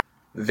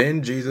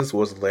Then Jesus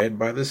was led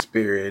by the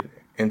Spirit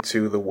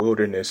into the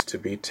wilderness to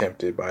be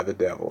tempted by the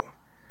devil.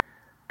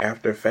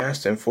 After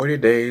fasting 40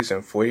 days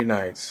and 40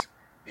 nights,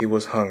 he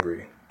was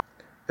hungry.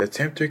 The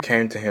tempter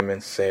came to him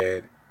and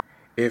said,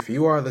 "If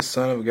you are the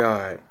Son of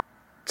God,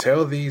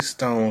 tell these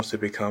stones to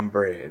become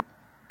bread."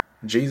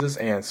 Jesus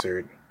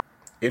answered,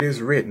 "It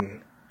is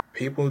written,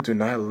 people do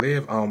not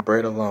live on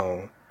bread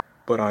alone,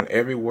 but on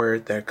every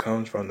word that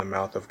comes from the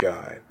mouth of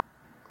God."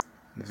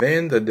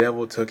 Then the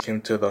devil took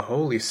him to the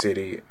holy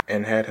city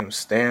and had him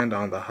stand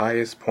on the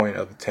highest point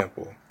of the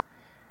temple.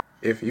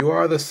 "If you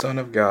are the Son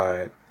of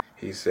God,"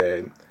 he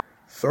said,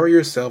 "throw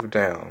yourself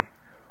down,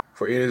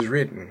 for it is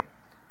written,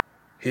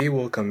 He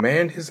will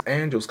command His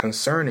angels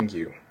concerning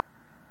you,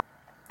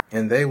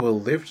 and they will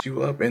lift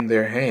you up in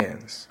their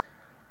hands,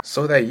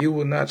 so that you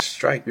will not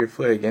strike your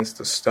foot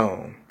against a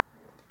stone."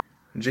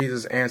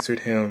 Jesus answered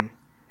him,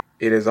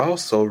 "It is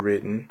also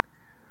written,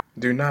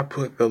 Do not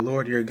put the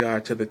Lord your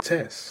God to the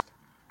test."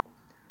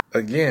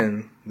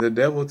 Again, the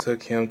devil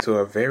took him to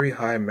a very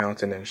high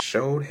mountain and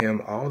showed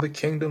him all the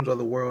kingdoms of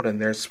the world in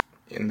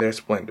their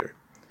splendor.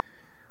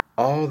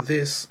 "All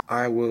this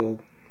I will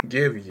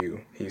give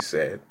you," he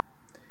said,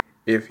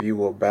 "if you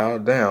will bow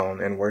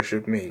down and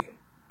worship me."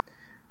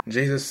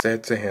 Jesus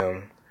said to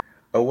him,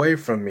 "Away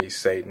from me,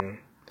 Satan,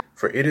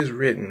 for it is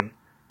written,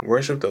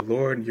 Worship the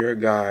Lord your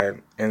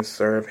God and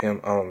serve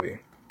him only."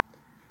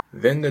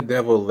 Then the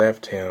devil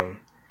left him,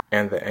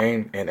 and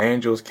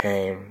angels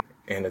came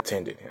and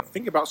attended him.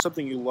 Think about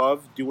something you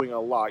love doing a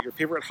lot, your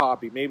favorite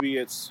hobby. Maybe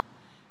it's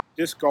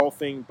disc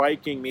golfing,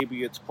 biking,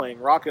 maybe it's playing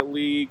Rocket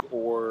League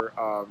or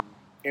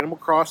Animal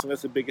Crossing.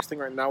 That's the biggest thing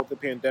right now with the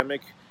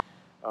pandemic.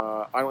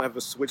 I don't have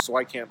a Switch, so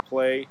I can't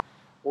play.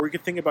 Or you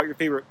can think about your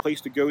favorite place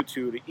to go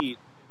to eat.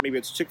 Maybe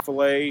it's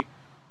Chick-fil-A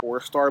or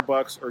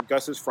Starbucks or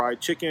Gus's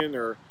Fried Chicken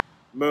or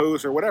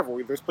Moe's or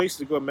whatever. There's places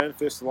to go in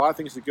Memphis, a lot of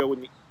things to go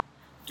when you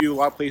do, a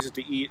lot of places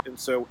to eat. And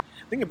so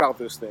think about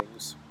those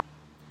things.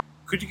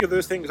 Could you give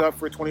those things up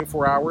for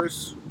 24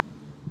 hours?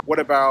 What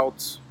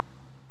about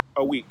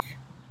a week?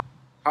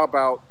 How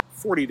about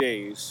 40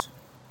 days?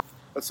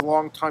 That's a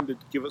long time to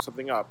give it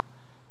something up.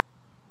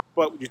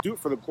 But would you do it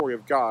for the glory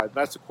of God?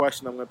 That's the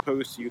question I'm going to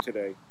pose to you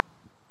today.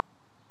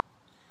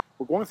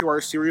 We're going through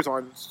our series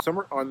on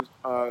summer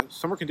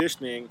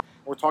conditioning.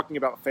 We're talking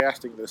about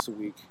fasting this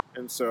week.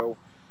 And so,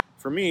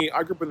 for me,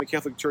 I grew up in the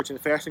Catholic Church,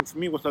 and fasting for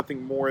me was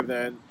nothing more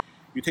than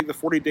you take the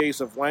 40 days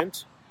of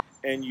Lent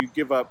and you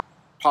give up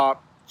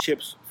pop,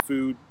 chips,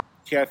 food,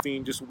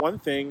 caffeine, just one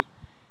thing.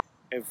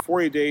 And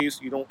 40 days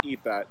you don't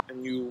eat that,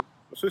 and you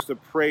are supposed to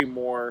pray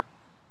more,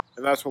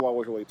 and that's what I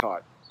was really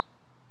taught.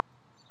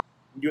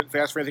 You didn't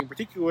fast for anything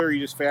particular,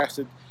 you just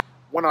fasted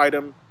one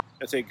item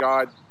and say,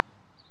 God,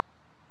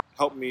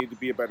 help me to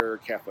be a better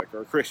Catholic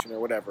or a Christian or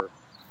whatever.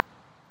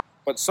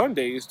 But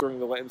Sundays during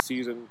the Lenten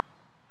season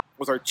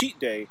was our cheat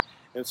day,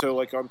 and so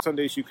like on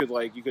Sundays you could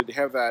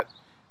have that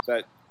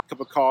cup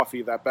of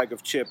coffee, that bag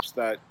of chips,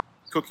 that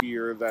cookie,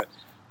 or that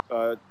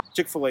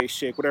Chick-fil-A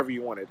shake, whatever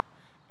you wanted.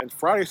 And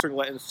Fridays during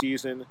Lenten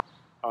season,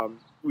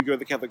 we go to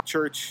the Catholic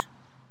Church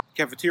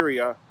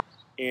cafeteria,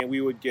 and we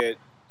would get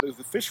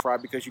the fish fry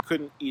because you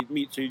couldn't eat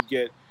meat, so you'd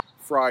get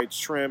fried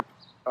shrimp,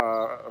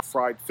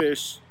 fried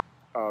fish,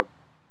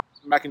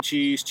 mac and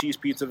cheese, cheese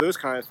pizza, those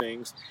kind of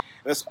things.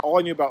 And that's all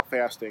I knew about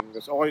fasting.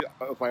 That's all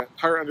my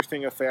entire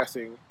understanding of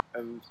fasting,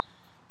 and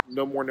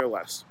no more, no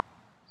less.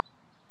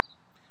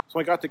 So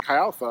when I got to Chi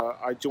Alpha,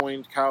 I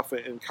joined Chi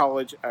Alpha in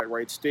college at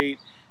Wright State.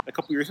 A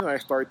couple years in, I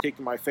started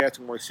taking my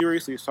fasting more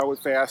seriously. So I would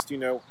fast,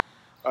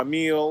 a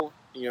meal,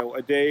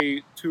 a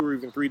day, 2 or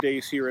even 3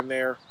 days here and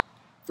there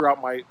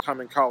throughout my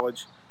time in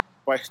college.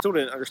 But I still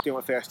didn't understand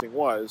what fasting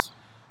was.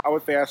 I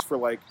would fast for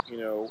a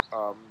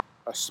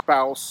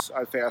spouse.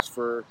 I'd fast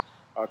for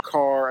a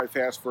car. I'd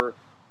fast for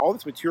all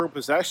these material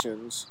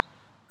possessions,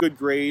 good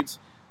grades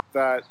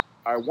that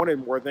I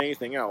wanted more than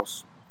anything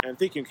else. And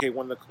thinking, okay,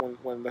 when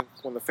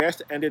the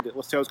fast ended,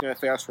 let's say I was going to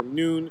fast from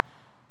noon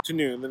to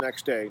noon the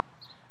next day.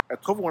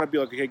 At 12:01, I'd be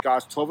like, okay,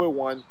 guys,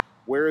 12:01.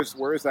 Where is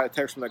that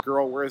text from that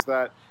girl? Where's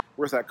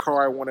that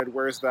car I wanted?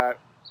 Where's that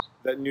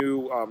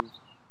new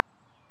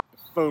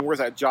phone? Where's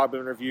that job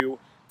interview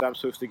that I'm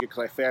supposed to get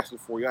because I fasted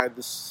for you? I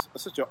had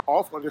such an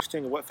awful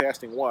understanding of what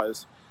fasting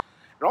was,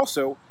 and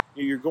also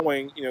you're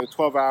going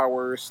 12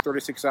 hours,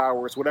 36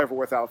 hours, whatever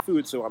without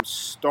food. So I'm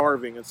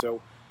starving, and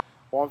so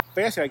while I'm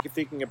fasting, I keep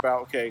thinking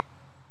about, okay,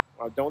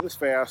 done with this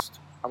fast,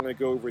 I'm going to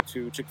go over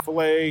to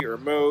Chick-fil-A or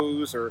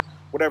Moe's or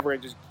whatever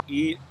and just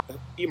eat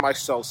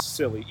myself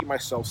silly, eat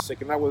myself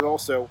sick. And that was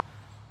also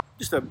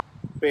just a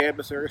bad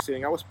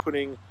misunderstanding. I was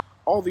putting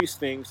all these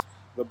things,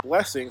 the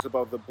blessings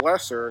above the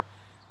blesser.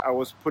 I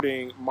was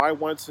putting my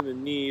wants and the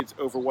needs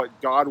over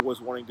what God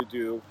was wanting to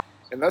do.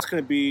 And that's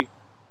going to be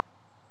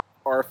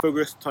our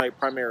focus tonight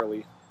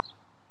primarily.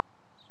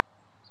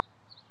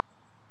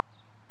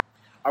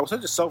 I was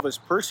such a selfish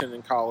person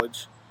in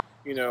college.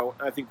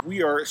 I think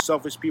we are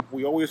selfish people.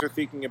 We always are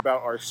thinking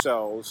about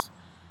ourselves,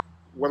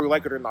 whether we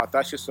like it or not.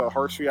 That's just a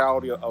harsh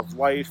reality of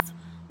life,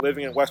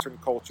 living in Western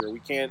culture. We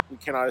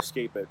cannot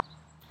escape it.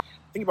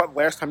 think about the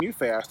last time you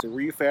fasted.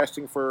 Were you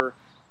fasting for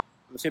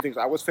the same things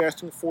I was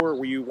fasting for?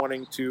 Were you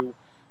wanting to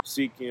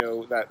seek,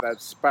 that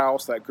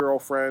spouse, that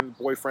girlfriend,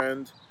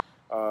 boyfriend,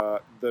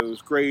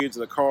 those grades,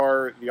 the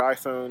car, the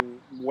iPhone,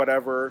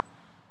 whatever,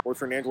 or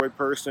if you're an Android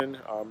person,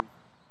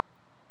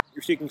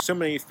 you're seeking so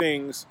many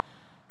things,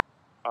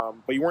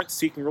 but you weren't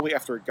seeking really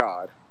after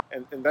God.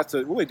 And that's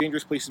a really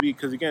dangerous place to be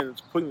because, again,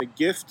 it's putting the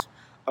gift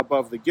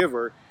above the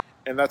giver,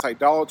 and that's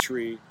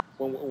idolatry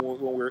when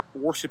we're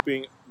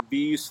worshiping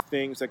these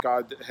things that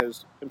God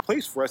has in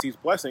place for us, these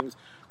blessings.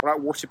 We're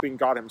not worshiping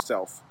God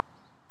Himself.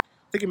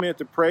 Take a minute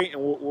to pray,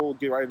 and we'll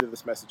get right into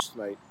this message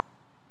tonight.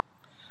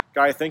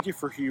 God, I thank you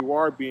for who you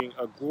are, being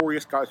a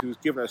glorious God who's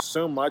given us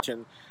so much,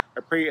 and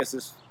I pray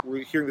as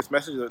we're hearing this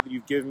message that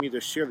you've given me to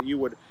share, that you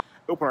would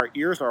open our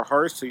ears and our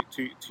hearts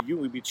to you.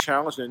 We'd be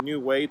challenged in a new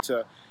way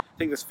to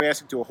take this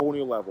fasting to a whole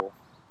new level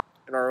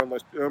in our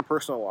own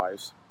personal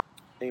lives.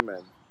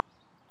 Amen.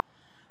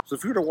 So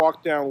if you were to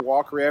walk down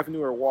Walker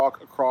Avenue or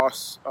walk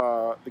across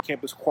the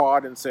campus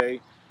quad and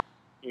say,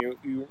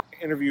 you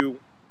interview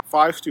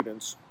 5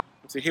 students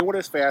and say, hey, what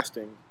is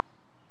fasting?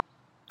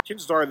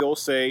 Chances are they'll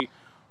say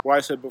what I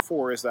said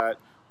before, is that,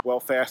 well,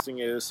 fasting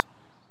is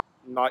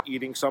not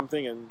eating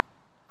something and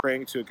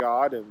praying to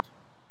God and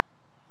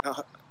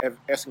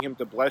asking Him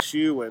to bless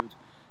you, and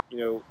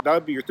that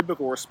would be your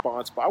typical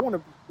response. But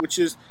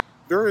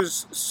there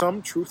is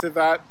some truth to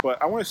that,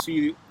 but I want to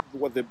see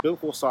what the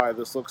biblical side of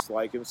this looks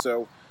like. And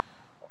so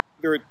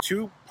there are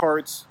 2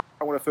 parts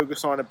I want to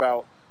focus on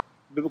about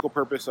the biblical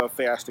purpose of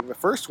fasting. The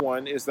first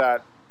one is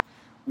that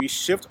we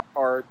shift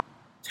our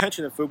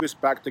attention and focus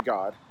back to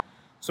God.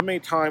 So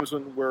many times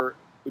when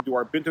we do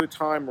our binto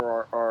time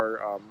or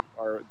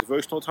our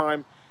devotional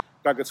time,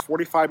 God gets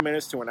 45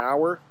 minutes to an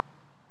hour,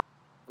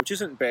 which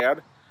isn't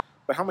bad.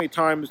 But how many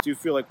times do you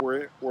feel like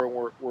we're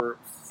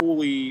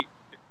fully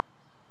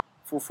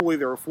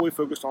there, we're fully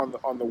focused on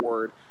the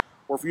Word?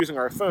 Or if we're using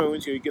our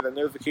phones, you get a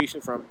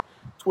notification from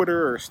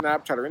Twitter or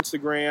Snapchat or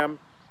Instagram,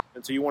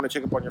 and so you want to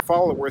check up on your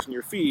followers and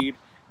your feed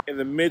in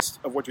the midst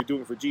of what you're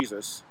doing for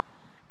Jesus.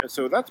 And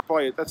so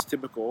that's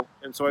typical.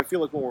 And so I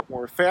feel like when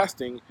we're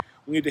fasting,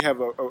 we need to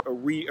have a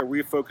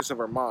refocus of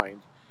our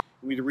mind.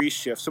 We need to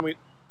reshift.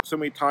 So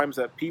many times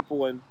that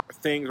people and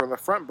things are on the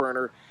front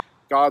burner,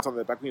 God's on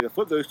the back. We need to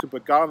flip those 2,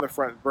 put God on the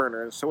front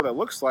burner. And so what that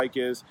looks like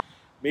is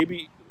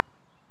maybe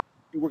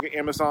you work at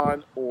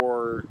Amazon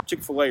or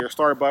Chick-fil-A or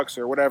Starbucks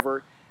or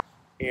whatever,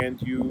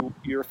 and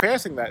you're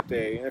fasting that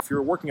day. And if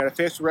you're working at a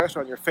fast food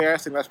restaurant, you're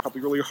fasting. That's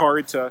probably really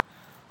hard to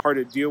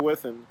deal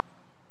with, and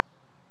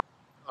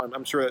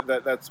I'm sure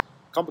that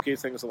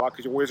complicates things a lot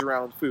because you're always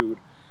around food.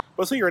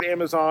 But say you're at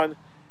Amazon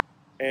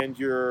and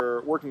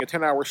you're working a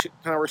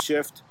 10-hour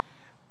shift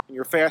and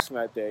you're fasting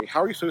that day.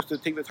 How are you supposed to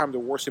take the time to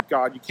worship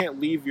God? You can't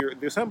leave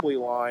the assembly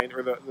line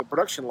or the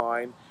production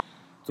line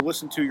to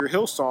listen to your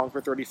Hillsong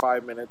for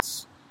 35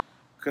 minutes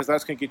because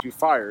that's going to get you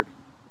fired.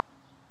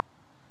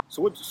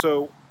 So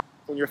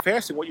when you're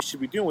fasting, what you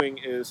should be doing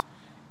is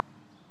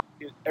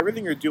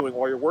everything you're doing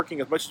while you're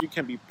working, as much as you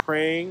can, be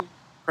praying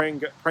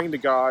to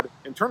God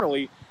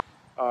internally,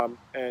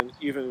 and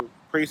even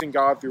praising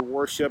God through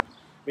worship.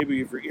 Maybe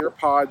you have your ear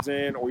pods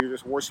in, or you're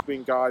just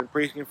worshiping God and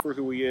praising Him for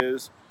who He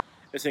is,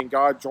 and saying,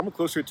 God, draw me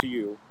closer to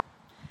you.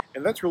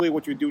 And that's really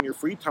what you're doing in your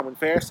free time when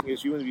fasting,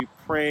 is you want to be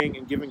praying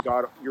and giving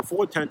God your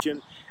full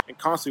attention and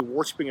constantly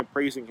worshiping and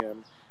praising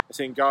Him and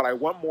saying, God, I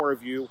want more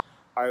of you.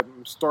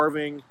 I'm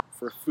starving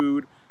for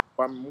food,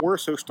 but I'm more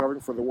so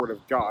starving for the Word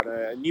of God.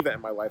 I need that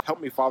in my life.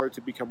 Help me, Father,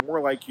 to become more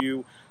like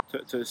you,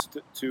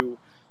 to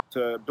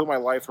build my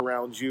life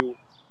around you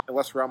and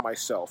less around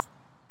myself.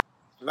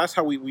 And that's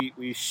how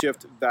we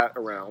shift that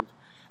around.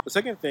 The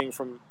second thing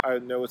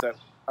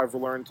I've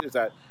learned is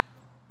that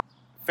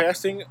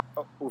fasting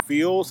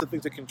reveals the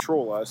things that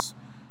control us.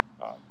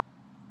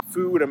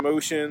 Food,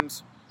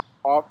 emotions,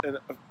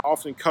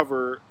 often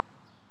cover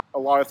a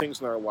lot of things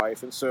in our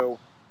life, and so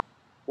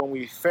when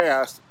we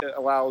fast, it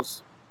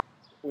allows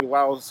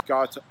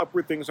God to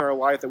uproot things in our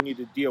life that we need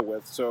to deal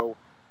with. So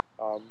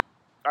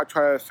I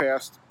try to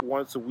fast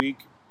once a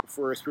week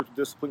for a spiritual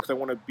discipline because I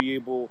want to be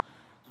able to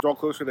draw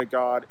closer to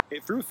God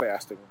through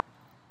fasting.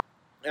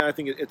 And I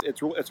think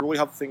it's a really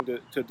helpful thing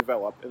to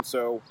develop. And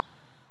so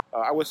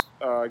I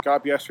got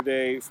up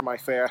yesterday for my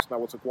fast, and I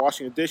was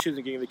washing the dishes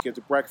and getting the kids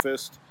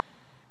breakfast.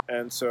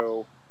 And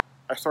so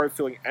I started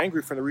feeling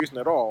angry for no reason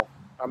at all.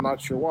 I'm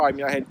not sure why. I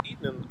mean, I had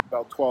eaten in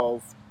about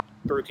 12,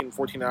 13,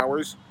 14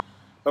 hours.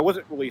 But I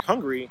wasn't really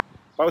hungry,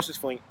 but I was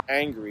just feeling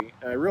angry.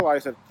 And I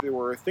realized that there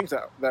were things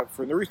that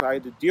for no reason I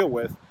had to deal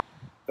with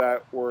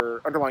that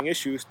were underlying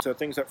issues to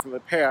things that from the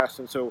past.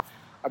 And so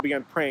I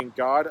began praying,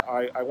 God,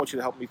 I want you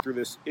to help me through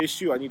this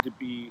issue. I need to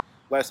be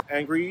less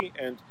angry,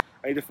 and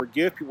I need to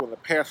forgive people in the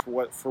past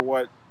for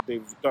what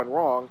they've done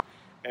wrong.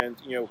 And,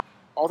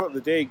 all throughout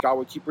the day, God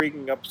would keep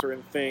bringing up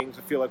certain things.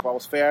 I feel like while I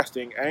was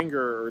fasting,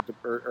 anger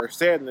or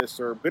sadness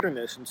or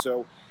bitterness. And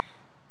so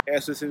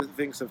as these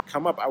things have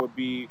come up, I would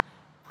be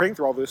praying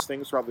through all those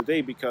things throughout the day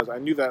because I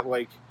knew that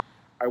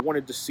I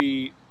wanted to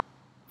see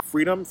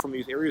freedom from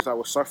these areas I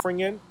was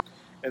suffering in,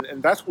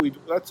 And that's what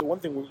that's the one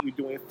thing we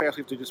do in fast.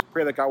 We have to just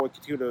pray that God would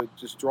continue to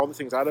just draw the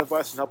things out of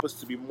us and help us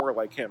to be more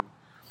like Him.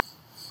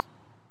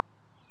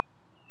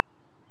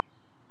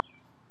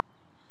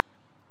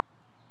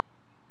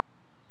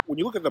 When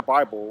you look at the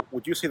Bible,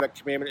 would you say that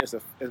commandment is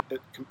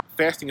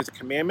fasting is a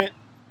commandment?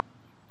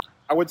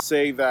 I would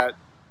say that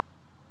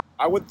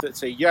I would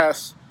say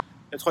yes,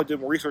 until I did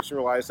more research and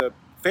realized that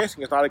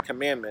fasting is not a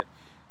commandment.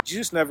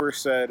 Jesus never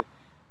said,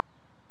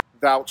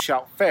 "Thou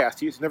shalt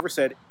fast." He never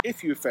said,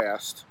 "If you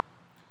fast."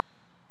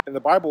 In the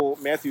Bible,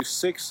 Matthew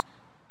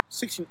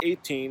 6:16,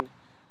 18,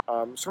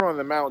 Sermon on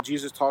the Mount,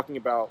 Jesus talking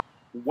about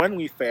when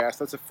we fast.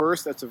 That's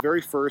the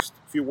very first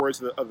few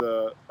words of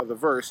the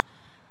verse.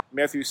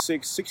 Matthew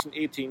 6:16,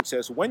 18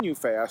 says, "When you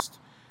fast,"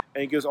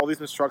 and he gives all these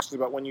instructions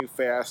about when you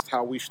fast,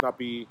 how we should not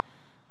be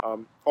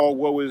all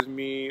woe is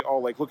me,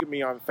 all like look at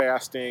me, I'm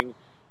fasting,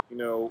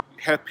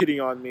 have pity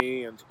on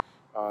me, and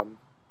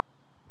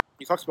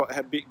he talks about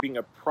being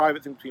a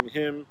private thing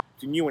between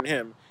you and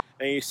him,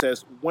 and he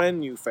says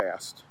when you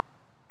fast.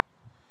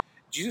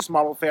 Jesus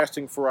modeled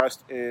fasting for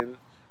us in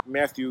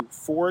Matthew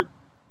 4,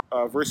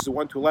 verses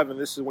 1 to 11.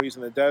 This is when he's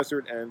in the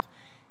desert and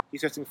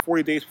he's fasting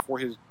 40 days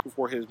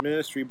before his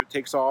ministry, but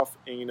takes off,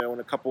 in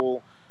a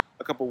couple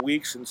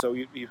weeks, and so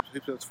he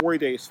spends 40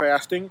 days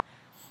fasting.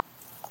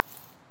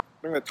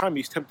 During that time,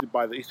 he's tempted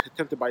by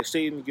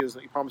Satan.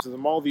 He promises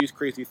him all these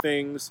crazy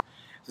things.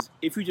 He says,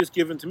 "If you just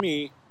give in to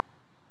me,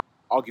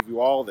 I'll give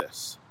you all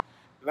this."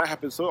 And that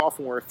happens so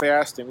often when we're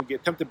fasting. We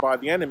get tempted by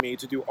the enemy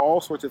to do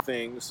all sorts of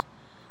things,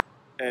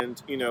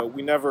 and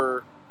we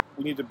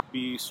need to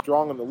be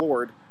strong in the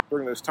Lord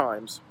during those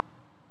times.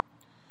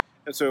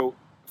 And so,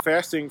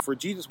 fasting for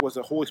Jesus was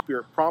a Holy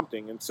Spirit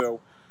prompting. And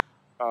so,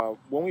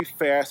 when we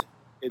fast,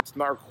 it's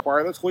not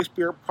required that's Holy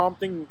Spirit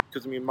prompting.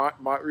 Because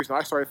my reason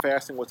I started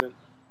fasting wasn't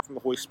from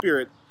the Holy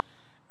Spirit.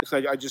 It's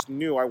like I just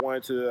knew I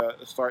wanted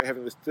to start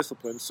having this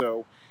discipline.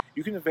 So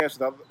you can fast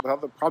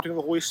without the prompting of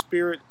the Holy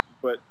Spirit,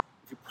 but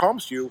if He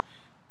prompts you,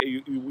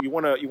 you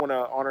want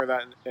to honor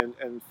that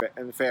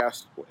and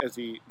fast as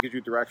He gives you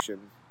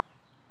direction.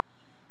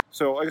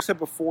 So, like I said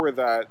before,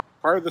 that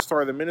prior to the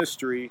start of the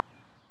ministry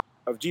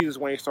of Jesus,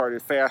 when He started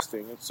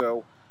fasting, and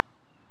so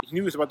He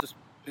knew He was about to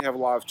have a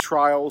lot of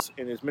trials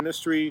in His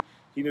ministry.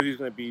 He knew He was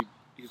going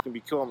to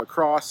be killed on the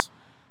cross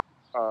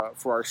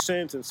for our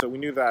sins, and so we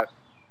knew that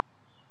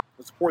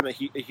it's important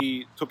that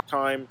he took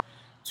time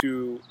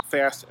to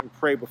fast and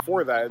pray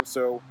before that. And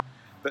so,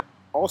 but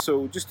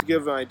also just to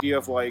give an idea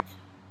of like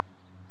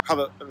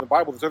how in the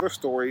Bible there's other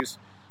stories.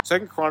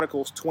 2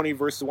 Chronicles 20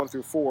 verses 1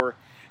 through 4,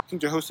 King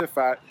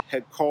Jehoshaphat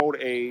had called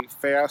a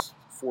fast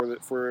for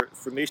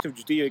the nation of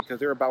Judea because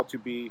they're about to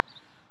be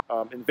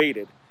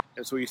invaded,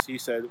 and so he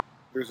said,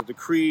 "There's a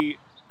decree,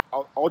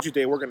 all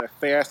Judea, we're going to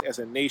fast as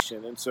a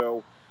nation." And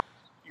so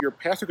your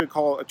pastor could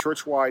call a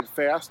church-wide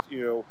fast.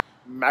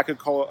 Matt could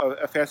call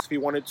a fast if he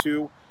wanted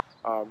to.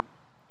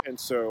 And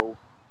so,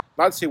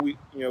 not to say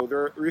there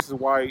are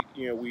reasons why,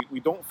 we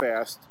don't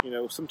fast.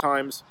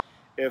 Sometimes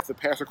if the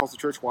pastor calls a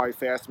church-wide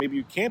fast, maybe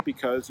you can't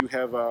because you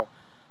have a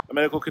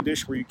medical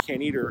condition where you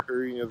can't eat, or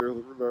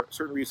there are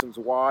certain reasons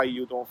why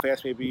you don't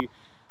fast. Maybe,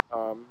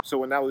 so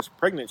when Natalie was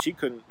pregnant, she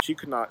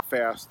could not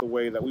fast the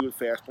way that we would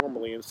fast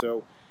normally. And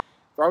so,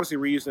 for obviously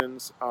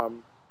reasons,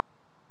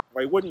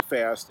 why you wouldn't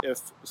fast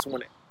if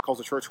someone calls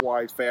a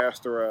church-wide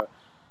fast or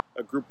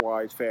a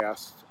group-wide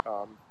fast.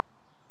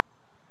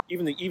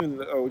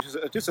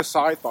 Just a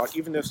side thought,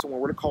 even if someone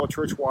were to call a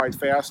church-wide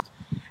fast,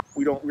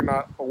 we're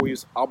not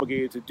always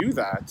obligated to do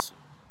that.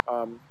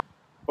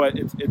 But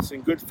it's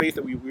in good faith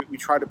that we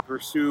try to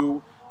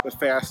pursue the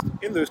fast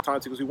in those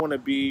times because we want to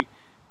be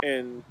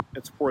in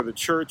support of the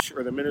church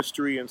or the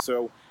ministry. And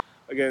so,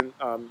 again,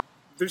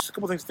 there's a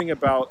couple things to think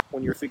about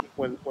when you're thinking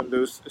when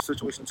those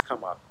situations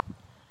come up.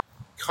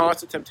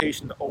 Constant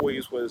temptation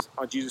always was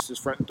on Jesus'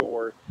 front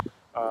door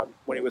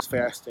when He was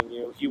fasting.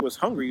 He was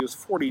hungry. He was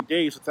 40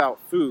 days without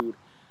food.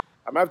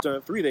 I've done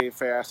a 3-day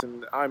fast,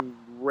 and I'm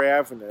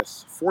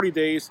ravenous. 40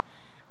 days,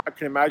 I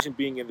can imagine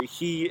being in the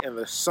heat and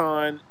the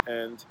sun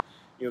and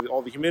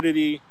all the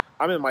humidity.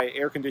 I'm in my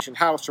air-conditioned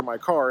house or my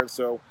car, and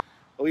so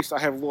at least I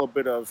have a little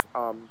bit of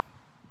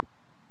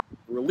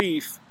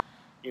relief.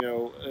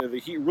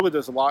 The heat really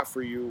does a lot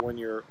for you when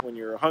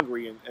you're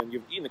hungry and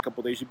you've eaten a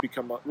couple of days. You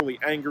become really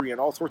angry and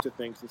all sorts of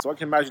things. And so I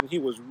can imagine he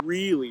was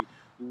really,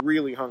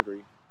 really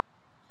hungry.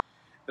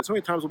 And so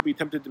many times we'll be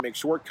tempted to make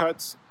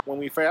shortcuts when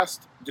we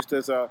fast. Just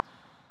as a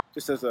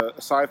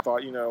side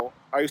thought,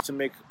 I used to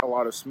make a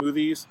lot of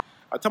smoothies.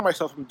 I tell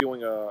myself I'm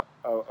doing a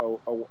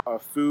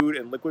food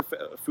and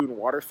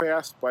water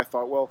fast, but I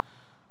thought, well,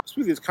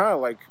 smoothie is kind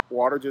of like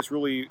water, just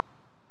really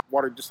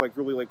watered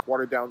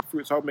down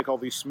fruit. So I would make all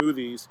these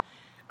smoothies.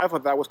 I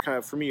thought that was kind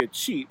of, for me, a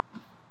cheat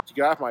to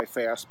get off my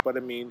fast. But I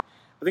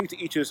think to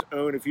each his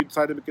own. If you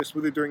decide to make a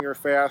smoothie during your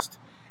fast,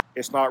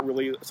 it's not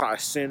a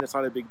sin. It's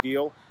not a big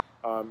deal.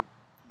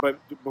 But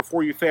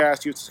before you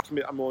fast, you have to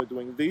commit, I'm only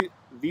doing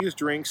these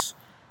drinks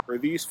or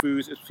these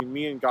foods. It's between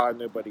me and God,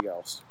 nobody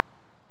else.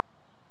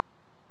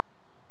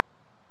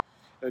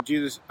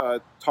 Jesus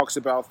talks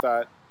about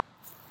that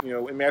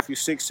in Matthew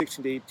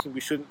 6:16 to 18,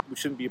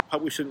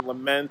 we shouldn't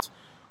lament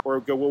or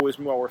go woe is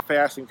me while we're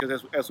fasting,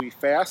 because as we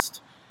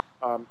fast,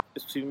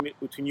 it's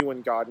between you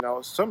and God.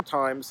 Now,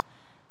 sometimes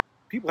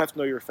people have to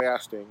know you're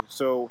fasting.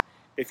 So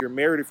if you're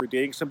married, if you're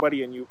dating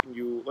somebody, and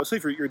you let's say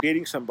if you're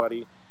dating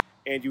somebody,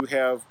 and you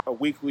have a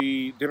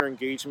weekly dinner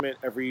engagement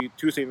every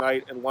Tuesday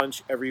night and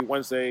lunch every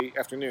Wednesday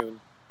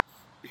afternoon,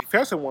 if you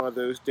fast on one of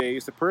those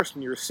days, the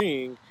person you're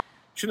seeing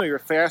should know you're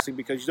fasting,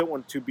 because you don't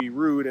want to be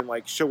rude and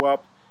like show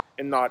up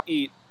and not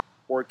eat,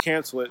 or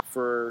cancel it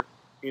for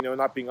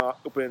not being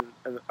open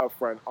and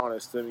upfront,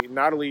 honest. I mean,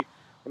 Natalie,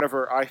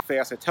 whenever I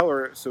fast, I tell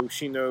her so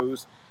she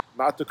knows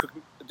not to cook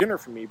dinner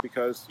for me,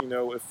 because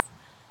if it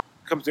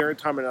comes dinner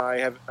time and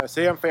I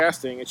say I'm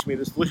fasting and she made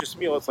this delicious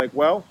meal, it's like,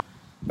 well,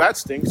 that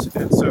stinks.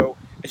 And so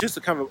it's just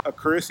a kind of a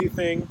courtesy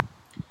thing.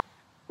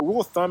 The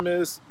rule of thumb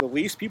is the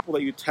least people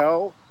that you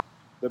tell,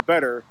 the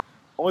better.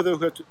 Only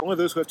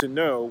those who have to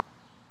know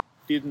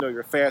need to know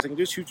you're fasting.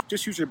 Just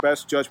use your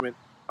best judgment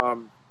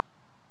on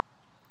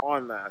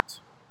that.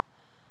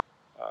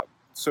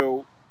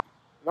 So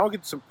now I'll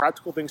get to some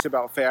practical things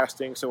about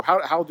fasting. So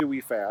how do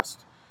we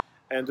fast?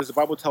 And does the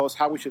Bible tell us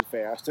how we should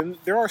fast? And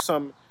there are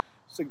some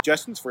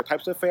suggestions for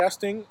types of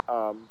fasting.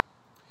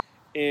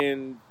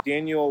 In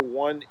Daniel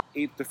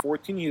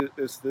 1:8-14,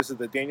 this is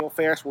the Daniel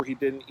fast, where he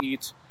didn't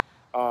eat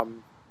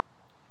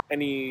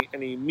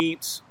any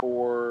meats,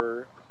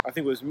 or I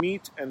think it was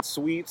meat and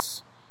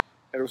sweets.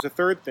 And there was a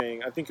third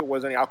thing. I think it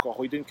was any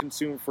alcohol. He didn't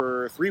consume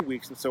for 3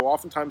 weeks. And so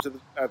oftentimes at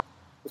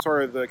the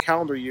start of the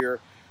calendar year,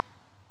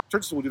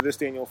 churches will do this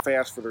Daniel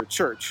fast for their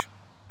church.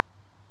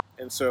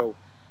 And so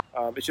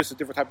it's just a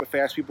different type of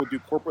fast people do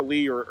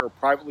corporately or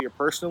privately or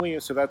personally.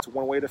 And so that's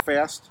one way to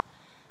fast.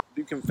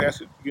 You can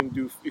fast. You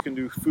can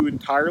do food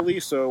entirely.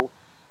 So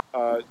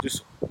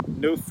just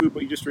no food,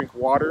 but you just drink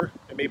water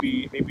and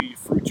maybe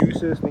fruit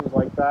juices, things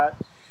like that.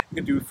 You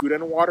can do food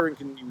and water, and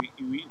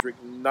you eat and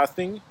drink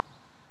nothing.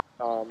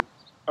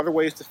 Other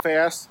ways to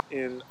fast,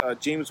 in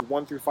James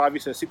 1-5, he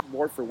says, "Seek the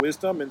Lord for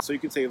wisdom." And so you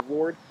can say,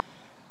 "Lord,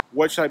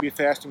 what should I be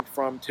fasting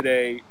from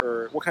today,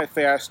 or what can I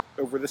fast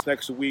over this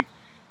next week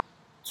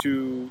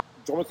to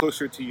draw me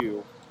closer to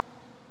you?"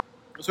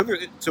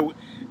 So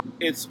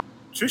it's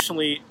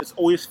traditionally it's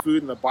always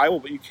food in the Bible,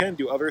 but you can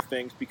do other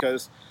things,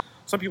 because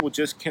some people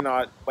just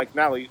cannot. Like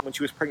Natalie, when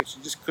she was pregnant, she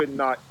just could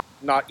not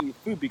eat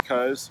food,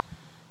 because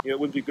it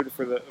wouldn't be good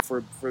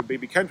for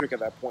baby Kendrick at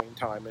that point in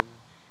time. And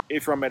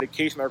if you're on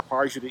medication that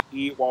requires you to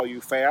eat while you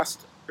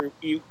fast, or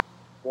eat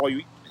while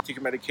you take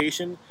your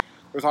medication,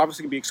 there's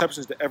obviously going to be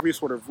exceptions to every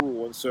sort of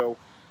rule. And so,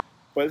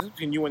 but it's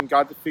between you and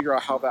God to figure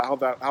out how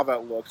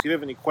that looks. If you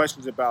have any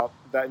questions about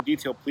that in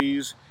detail,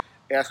 please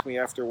ask me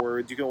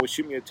afterwards. You can always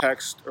shoot me a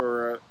text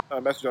or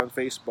a message on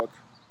Facebook.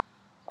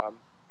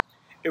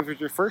 If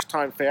it's your first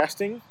time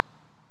fasting,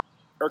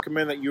 I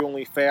recommend that you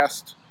only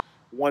fast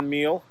one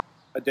meal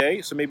a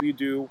day. So maybe you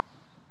do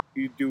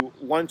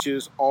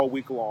lunches all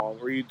week long,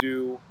 or you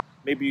do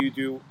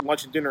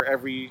lunch and dinner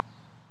every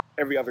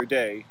other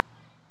day,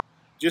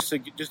 just to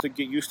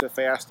get used to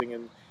fasting.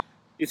 And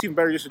it's even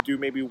better just to do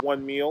maybe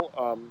one meal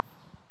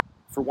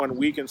for 1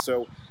 week. And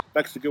so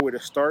that's a good way to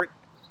start.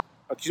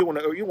 You don't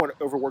want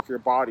to overwork your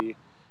body.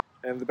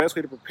 And the best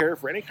way to prepare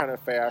for any kind of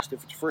fast,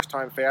 if it's your first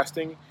time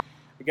fasting,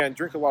 again,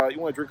 you want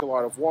to drink a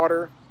lot of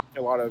water,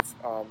 a lot of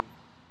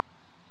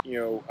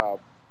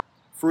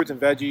fruits and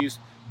veggies.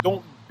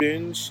 Don't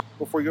binge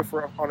before you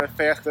go on a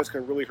fast. That's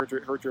going to really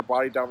hurt your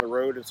body down the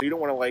road. And so you don't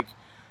want to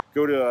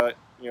go to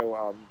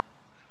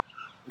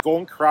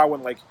Golden Corral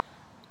and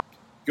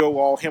go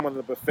all ham on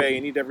the buffet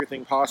and eat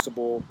everything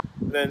possible,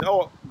 and then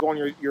go on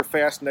your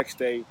fast next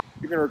day.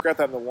 You're going to regret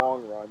that in the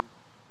long run.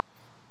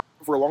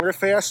 For a longer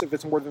fast, if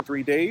it's more than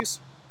 3 days,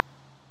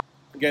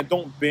 again,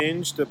 don't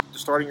binge to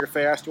starting your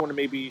fast. You want to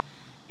maybe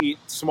eat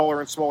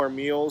smaller and smaller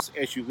meals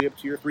as you lead up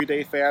to your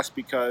 3-day fast,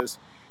 because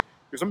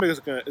your stomach is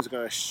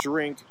going to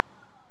shrink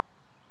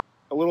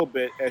a little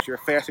bit as you're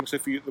fasting. So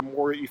the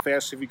more you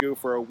fast, if you go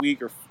for a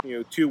week or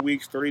 2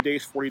 weeks, 30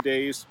 days, 40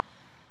 days,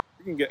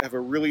 you can have a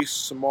really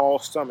small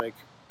stomach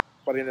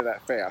by the end of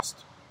that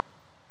fast.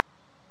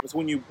 So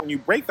when you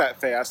break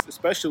that fast,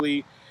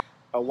 especially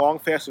a long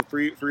fast of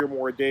three or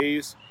more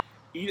days,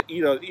 eat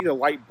a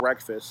light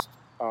breakfast.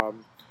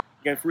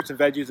 Again, fruits and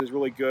veggies is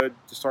really good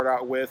to start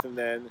out with, and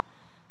then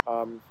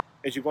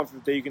as you go through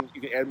the day,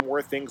 you can add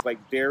more things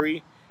like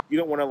dairy. You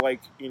don't want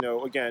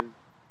to again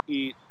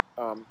eat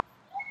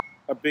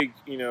a big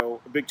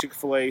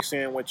Chick-fil-A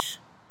sandwich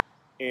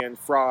and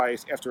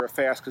fries after a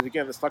fast, because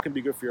again, it's not going to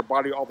be good for your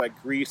body. All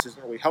that grease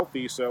isn't really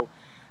healthy. So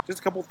just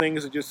a couple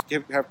things to just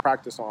have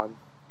practice on.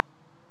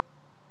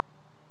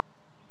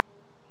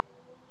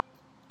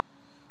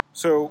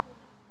 So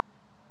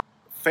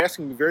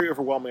fasting can be very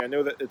overwhelming. I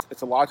know that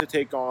it's a lot to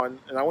take on,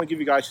 and I want to give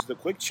you guys just a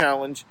quick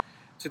challenge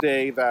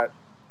today, that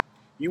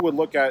you would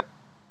look at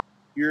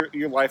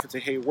your life and say,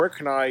 hey, where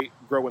can I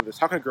grow in this?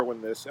 How can I grow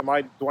in this? Do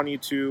I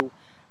need to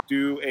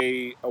do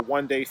a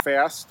 1-day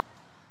fast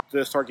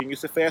to start getting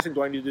used to fasting?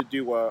 Do I need to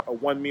do a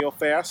 1-meal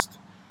fast?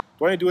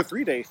 Do I need to do a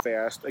 3-day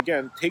fast?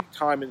 Again, take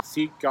time and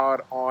seek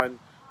God on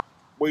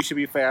what you should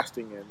be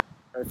fasting in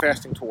or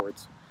fasting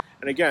towards.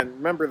 And again,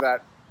 remember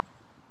that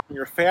when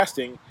you're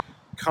fasting,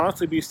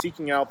 constantly be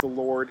seeking out the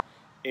Lord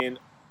in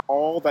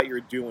all that you're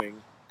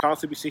doing.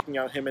 Constantly be seeking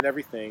out Him in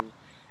everything,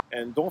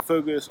 and don't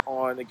focus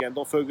on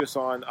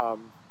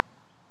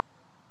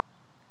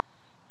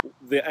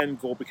the end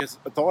goal, because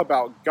it's all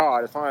about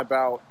God. It's not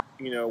about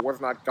whether or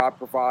not God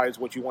provides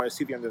what you want to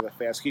see at the end of the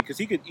fast. Because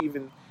He could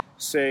even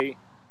say,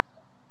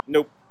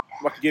 "Nope,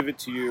 I'm not gonna give it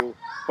to you,"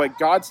 but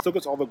God still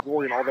gets all the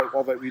glory and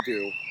all that we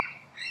do.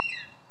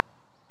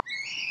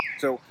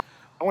 So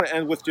I want to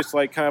end with just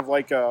like kind of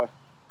like a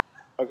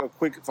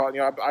quick thought.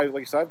 Like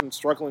I said, I've been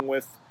struggling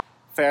with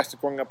fasting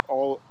growing up.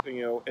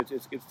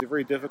 It's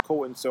very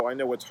difficult, and so I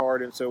know it's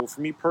hard. And so for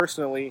me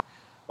personally,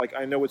 like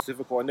I know it's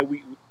difficult. I know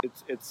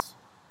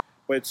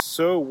but it's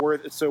so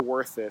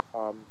worth it.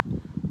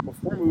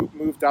 Before we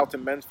moved out to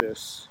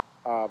Memphis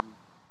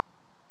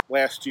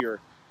last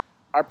year,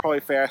 I probably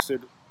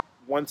fasted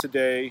once a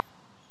day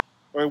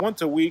or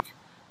once a week,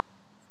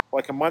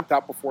 like a month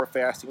out before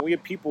fasting. We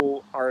had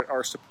people,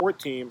 our support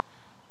team,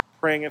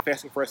 praying and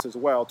fasting for us as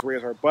well to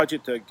raise our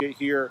budget to get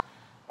here.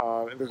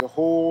 And there's a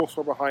whole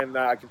story behind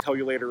that I can tell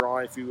you later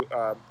on. If you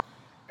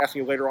ask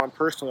me later on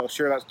personally, I'll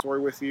share that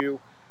story with you.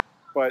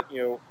 But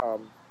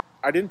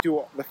I didn't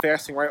do the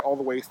fasting right all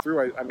the way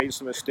through. I made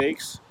some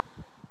mistakes,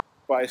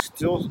 but I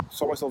still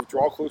saw myself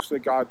draw closer to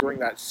God during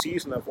that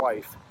season of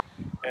life,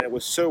 and it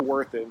was so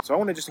worth it. And so I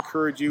want to just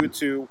encourage you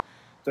to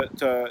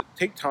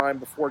take time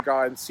before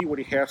God and see what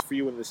He has for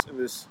you in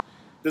this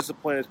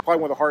discipline. It's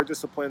probably one of the hardest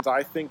disciplines,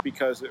 I think,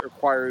 because it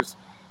requires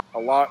a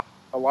lot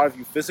of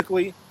you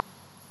physically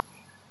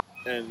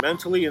and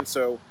mentally. And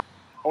so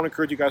I want to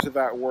encourage you guys with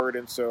that word.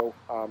 And so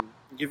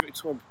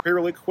just want to pray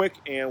really quick,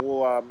 and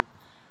we'll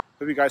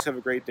hope you guys have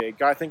a great day.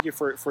 God, thank you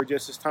for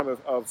just this time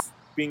of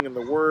being in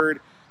the Word,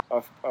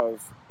 of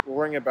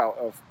learning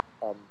about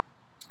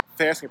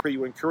fasting. I pray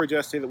you would encourage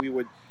us today, that we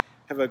would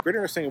have a greater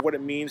understanding of what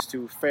it means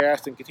to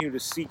fast and continue to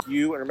seek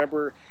you. And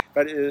remember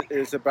that it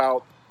is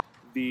about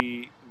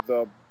the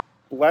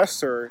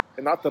blesser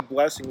and not the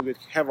blessing. We would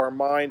have our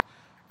mind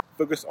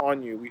focused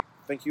on you. We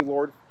thank you,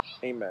 Lord.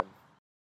 Amen.